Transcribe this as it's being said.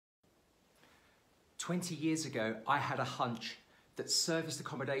20 years ago, I had a hunch that serviced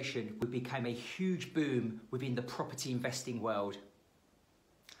accommodation would become a huge boom within the property investing world.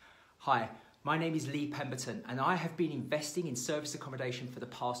 Hi, my name is Lee Pemberton and I have been investing in serviced accommodation for the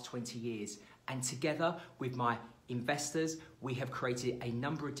past 20 years. And together with my investors, we have created a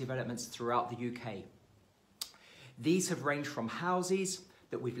number of developments throughout the UK. These have ranged from houses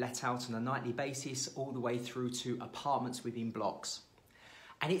that we've let out on a nightly basis all the way through to apartments within blocks.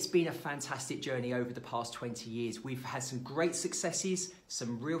 And it's been a fantastic journey over the past 20 years. We've had some great successes,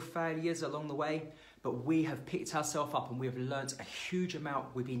 some real failures along the way, but we have picked ourselves up and we have learned a huge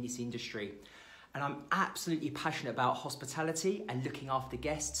amount within this industry. And I'm absolutely passionate about hospitality and looking after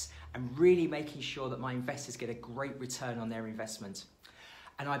guests and really making sure that my investors get a great return on their investment.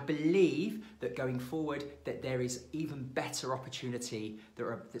 And I believe that going forward that there is even better opportunity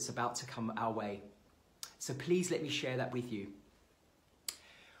that's about to come our way. So please let me share that with you.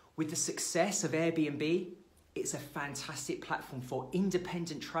 With the success of Airbnb, it's a fantastic platform for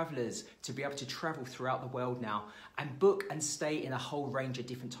independent travelers to be able to travel throughout the world now and book and stay in a whole range of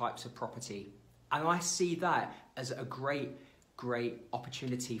different types of property. And I see that as a great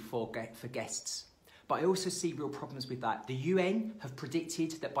opportunity for guests. But I also see real problems with that. The UN have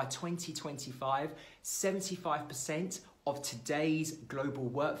predicted that by 2025, 75% of today's global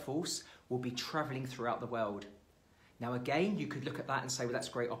workforce will be traveling throughout the world. Now again, you could look at that and say, well, that's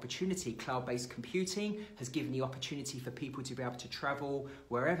a great opportunity. Cloud-based computing has given the opportunity for people to be able to travel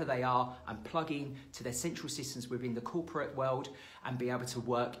wherever they are and plug in to their central systems within the corporate world and be able to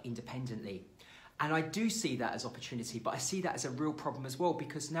work independently. And I do see that as opportunity, but I see that as a real problem as well,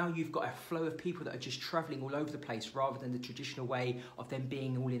 because now you've got a flow of people that are just traveling all over the place rather than the traditional way of them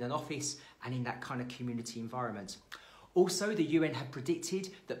being all in an office and in that kind of community environment. Also, the UN have predicted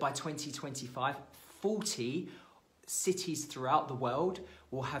that by 2025, 40 cities throughout the world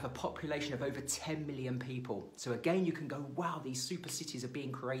will have a population of over 10 million people. So again, you can go, wow, these super cities are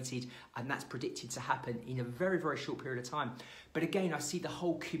being created and that's predicted to happen in a very short period of time. But again, I see the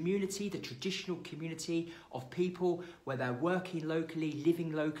whole community, the traditional community of people where they're working locally,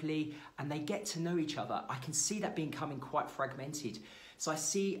 living locally, and they get to know each other. I can see that becoming quite fragmented. So I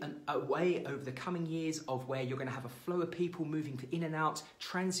see a way over the coming years of where you're going to have a flow of people moving in and out,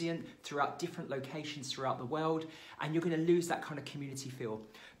 transient throughout different locations throughout the world, and you're going to lose that kind of community feel.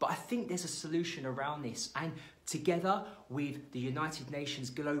 But I think there's a solution around this, and together with the United Nations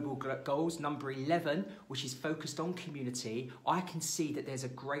Global Goals number 11, which is focused on community, I can see that there's a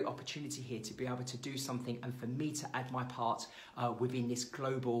great opportunity here to be able to do something and for me to add my part within this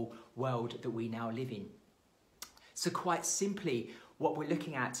global world that we now live in. So quite simply, what we're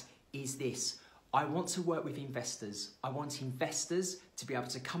looking at is this. I want to work with investors. I want investors to be able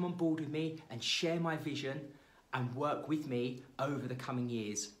to come on board with me and share my vision and work with me over the coming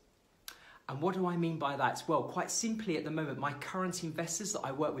years. And what do I mean by that? Well, quite simply at the moment, my current investors that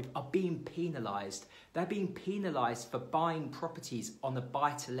I work with are being penalised. They're being penalised for buying properties on a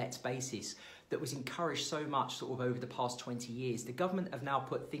buy-to-let basis that was encouraged so much sort of over the past 20 years. The government have now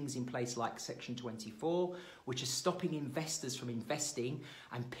put things in place like Section 24, which is stopping investors from investing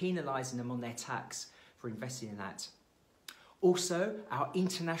and penalising them on their tax for investing in that. Also, our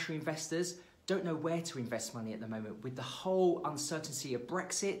international investors don't know where to invest money at the moment. With the whole uncertainty of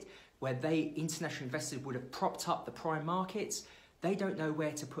Brexit, where international investors would have propped up the prime markets, they don't know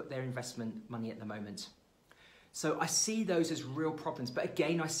where to put their investment money at the moment. So I see those as real problems, but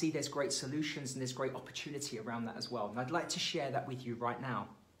again, I see there's great solutions and there's great opportunity around that as well. And I'd like to share that with you right now.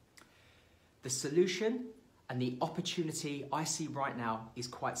 The solution and the opportunity I see right now is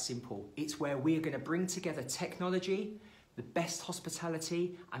quite simple. It's where we're going to bring together technology, the best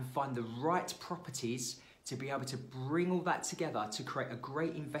hospitality, and find the right properties to be able to bring all that together to create a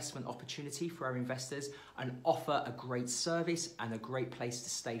great investment opportunity for our investors and offer a great service and a great place to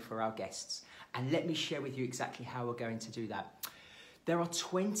stay for our guests. And let me share with you exactly how we're going to do that. There are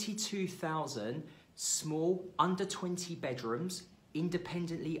 22,000 small, under 20 bedrooms,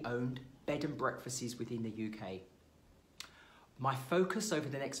 independently owned bed and breakfasts within the UK. My focus over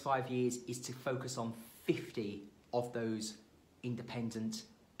the next 5 years is to focus on 50 of those independent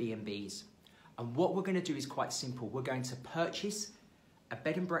B&Bs. And what we're going to do is quite simple. We're going to purchase a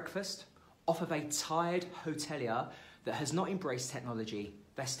bed and breakfast off of a tired hotelier that has not embraced technology.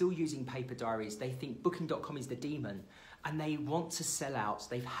 They're still using paper diaries. They think Booking.com is the demon and they want to sell out.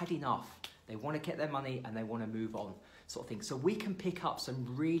 They've had enough. They want to get their money and they want to move on, sort of thing. So we can pick up some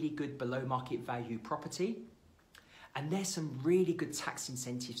really good below market value property, and there's some really good tax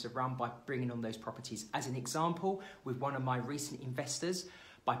incentives around by bringing on those properties. As an example, with one of my recent investors,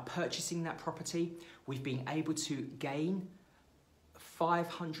 by purchasing that property, we've been able to gain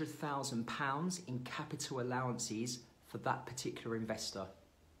 £500,000 in capital allowances for that particular investor.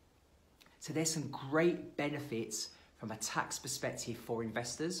 So there's some great benefits from a tax perspective for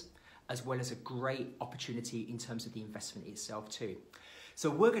investors, as well as a great opportunity in terms of the investment itself too. So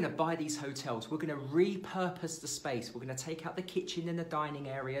we're going to buy these hotels, we're going to repurpose the space, we're going to take out the kitchen and the dining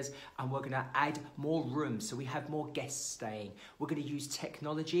areas, and we're going to add more rooms so we have more guests staying. We're going to use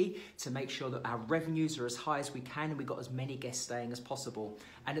technology to make sure that our revenues are as high as we can and we've got as many guests staying as possible.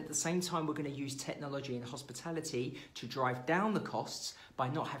 And at the same time, we're going to use technology and hospitality to drive down the costs by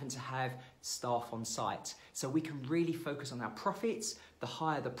not having to have staff on site. So we can really focus on our profits. The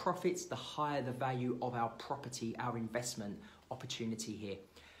higher the profits, the higher the value of our property, our investment opportunity here.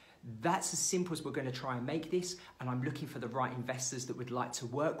 That's as simple as we're going to try and make this, and I'm looking for the right investors that would like to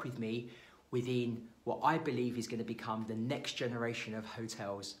work with me within what I believe is going to become the next generation of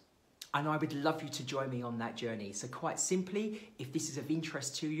hotels. And I would love you to join me on that journey. So quite simply, if this is of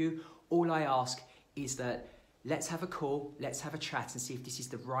interest to you, all I ask is that let's have a call, let's have a chat and see if this is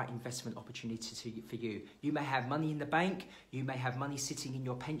the right investment opportunity for you. You may have money in the bank, you may have money sitting in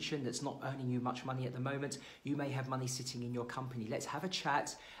your pension that's not earning you much money at the moment, you may have money sitting in your company. Let's have a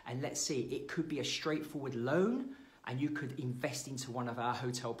chat and let's see. It could be a straightforward loan and you could invest into one of our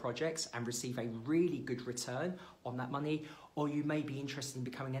hotel projects and receive a really good return on that money, or you may be interested in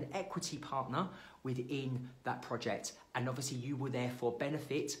becoming an equity partner within that project, and obviously you will therefore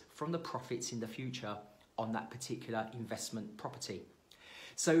benefit from the profits in the future on that particular investment property.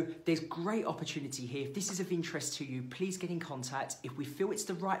 So there's great opportunity here. If this is of interest to you, please get in contact. If we feel it's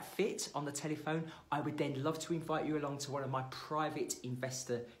the right fit on the telephone, I would then love to invite you along to one of my private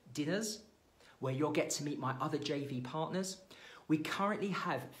investor dinners where you'll get to meet my other JV partners. We currently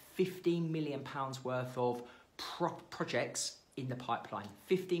have £15 million worth of projects in the pipeline.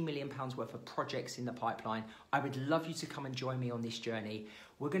 £15 million worth of projects in the pipeline. I would love you to come and join me on this journey.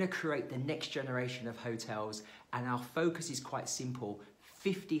 We're going to create the next generation of hotels, and our focus is quite simple: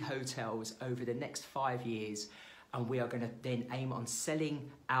 50 hotels over the next 5 years, and we are going to then aim on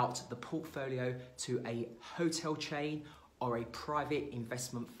selling out the portfolio to a hotel chain or a private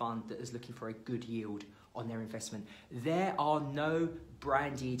investment fund that is looking for a good yield on their investment. There are no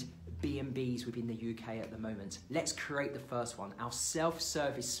branded B&Bs within the UK at the moment. Let's create the first one, our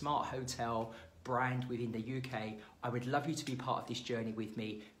self-service smart hotel brand within the UK. I would love you to be part of this journey with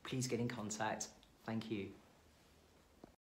me. Please get in contact. Thank you.